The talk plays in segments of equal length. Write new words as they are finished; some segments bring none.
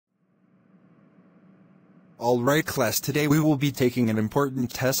Alright class, today we will be taking an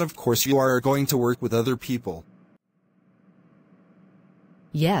important test. Of course you are going to work with other people.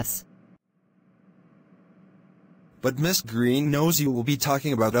 Yes. But Miss Green knows you will be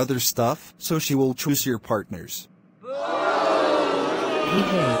talking about other stuff, so she will choose your partners. Hey.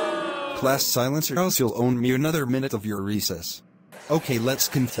 Class, silence or else you'll owe me another minute of your recess. Okay, let's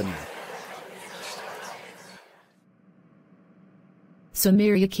continue.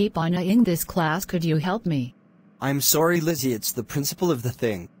 Samir, you keep on in this class, could you help me? I'm sorry, Lizzie, it's the principle of the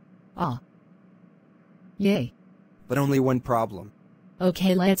thing. Ah. Yay. But only one problem.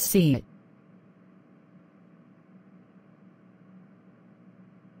 Okay, let's see it.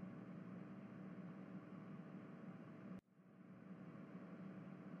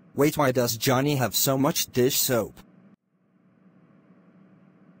 Wait, why does Johnny have so much dish soap?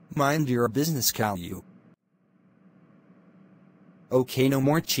 Mind your business, Caillou. Okay, no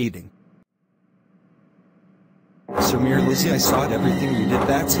more cheating. Samir, Lizzie, I saw it, everything you did.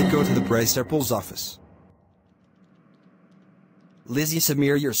 That's it. Go to the principal's office. Lizzie,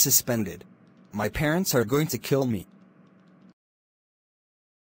 Samir, you're suspended. My parents are going to kill me.